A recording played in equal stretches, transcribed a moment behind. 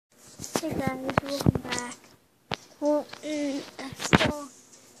Hey guys, welcome back. Well, still,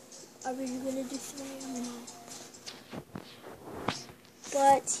 are we gonna do 3 or not?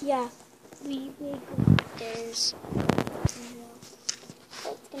 But yeah, we go upstairs.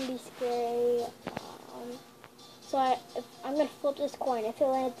 It's gonna be scary. If I'm gonna flip this coin. If it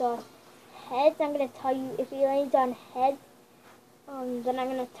lands on heads, I'm gonna tell you. If it lands on heads, then I'm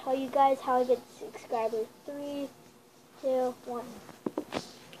gonna tell you guys how I get subscribers. 3, 2, 1.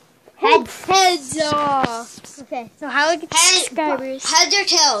 Heads off. Okay, so how I get subscribers? Heads or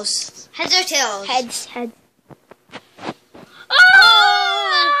tails? Heads or tails? Heads.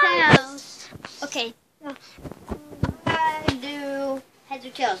 Oh, tails. Okay, so I do heads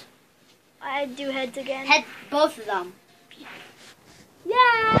or tails? I do heads again. Heads, both of them.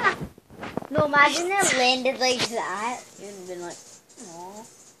 Yeah. No, imagine it landed like that. You would have been like, aww.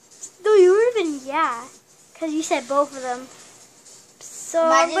 No, you would have been because you said both of them. So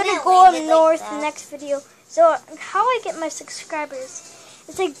Imagine I'm gonna it go up landed north like the that. next video. So how I get my subscribers?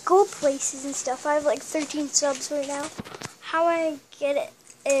 It's like go places and stuff. I have like 13 subs right now. How I get it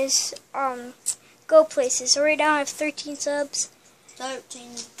is go places. So right now I have 13 subs. 13.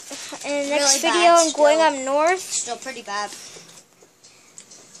 And the next Really video bad I'm going still. up north. Still pretty bad.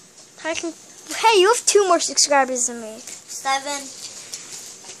 Hey, you have 2 more subscribers than me. 7.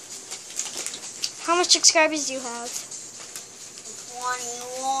 How much subscribers do you have?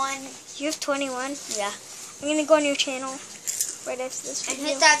 21. You have 21. Yeah. I'm gonna go on your channel right after this And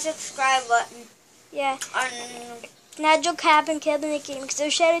video. hit that subscribe button. Yeah. On Nigel Cabin, Cabinet Gaming. So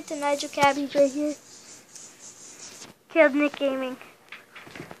shout out to Nigel Cabin right here. Cabinet Gaming.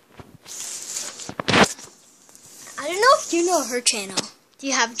 I don't know if you know her channel. Do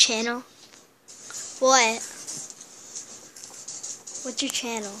you have a channel? What? What's your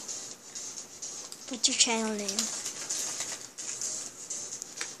channel? What's your channel name?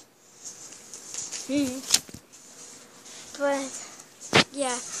 But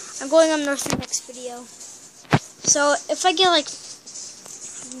yeah, I'm going up north in the next video. So if I get like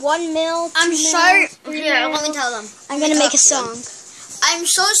 1 mil, 2 I'm mil, sorry. 3 Here, mil, let me tell them. I'm gonna make a song. I'm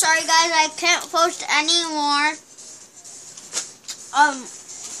so sorry, guys. I can't post anymore.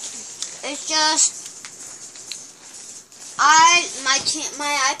 It's just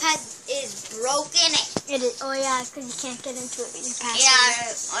my iPad is broken. It is. Oh yeah, because you can't get into it with your password.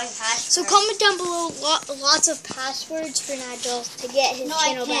 Yeah, I passed. So comment down below lots of passwords for Nigel to get his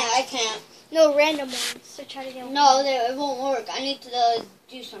channel back. I can't. No, random ones. So try to get one. No, it won't work. I need to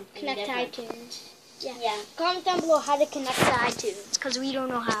do something. Connect different. to iTunes. Yeah. Comment down below how to connect to iTunes, because we don't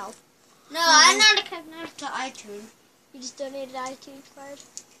know how. No, I know how to connect to iTunes. You just donated an iTunes card?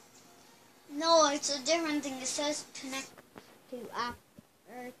 No, it's a different thing. It says connect to app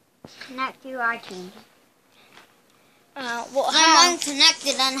or connect to iTunes. Well, I'm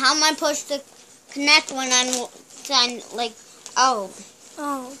unconnected, and how am I supposed to connect when I'm like, oh.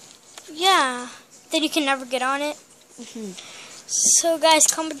 Oh, yeah. Then you can never get on it. So, guys,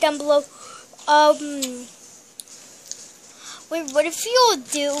 comment down below. Wait, what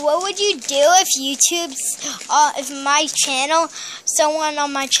would you do if YouTube's, if my channel, someone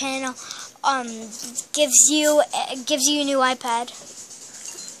on my channel, gives you a new iPad?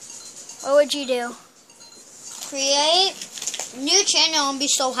 What would you do? Create new channel and be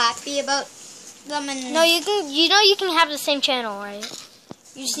so happy about them. And No, you can have the same channel, right?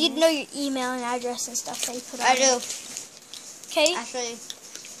 You just need to know your email and address and stuff that you put on. I do. Okay. Actually.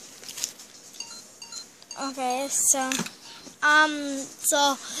 Okay, so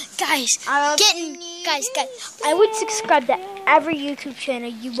guys, I would subscribe to every YouTube channel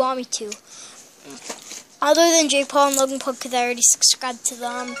you want me to. Other than Jake Paul and Logan Paul, because I already subscribed to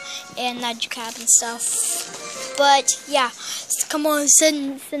them, and Nigel Cap and stuff. But yeah, so come on,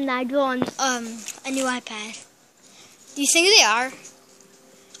 send Nigel on a new iPad. Do you think they are?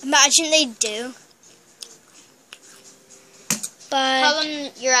 Imagine they do. But Tell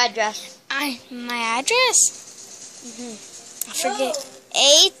them your address. my address? I forget.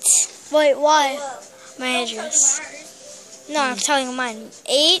 8. Wait, why? My address. No, I'm telling you mine.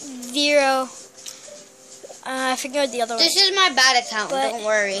 80. I forget what the other one. This is my bad account. But- Don't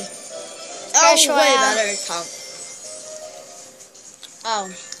worry. Crash way Royale. better account. Oh.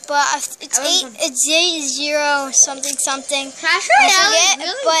 But it's I was- 880 something. Crash I Royale is forget,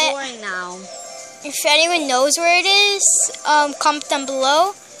 really but- boring now. If anyone knows where it is, comment down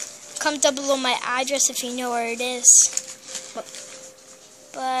below. Comment down below my address if you know where it is.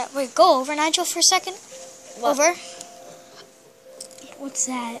 But wait, go over, Nigel, for a second. What? Over. What's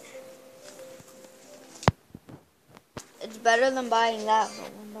that? It's better than buying that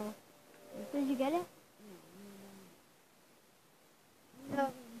one. Did you get it?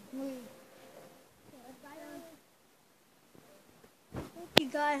 No.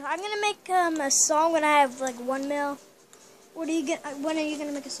 guys, I'm gonna make a song when I have like 1 mil. When are you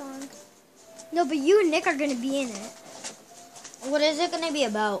gonna make a song? No, but you and Nick are gonna be in it. What is it gonna be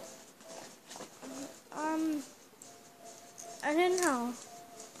about? I don't know.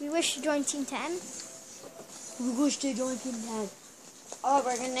 We wish to join Team 10. We wish to join Team 10. Oh,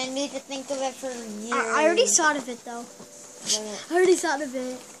 we're gonna need to think of it for years. I already thought of it though. I already thought of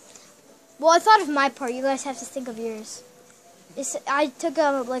it. Well, I thought of my part. You guys have to think of yours. I took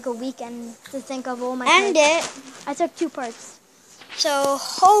like a weekend to think of all my parts. I took 2 parts. So,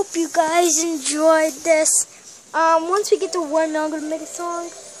 hope you guys enjoyed this. Once we get to 1 mil, I'm going to make a song.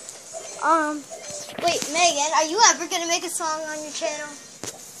 Wait, Megan, are you ever going to make a song on your channel?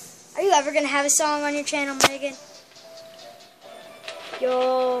 Are you ever going to have a song on your channel, Megan?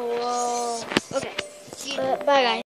 Yo, okay. Bye, guys.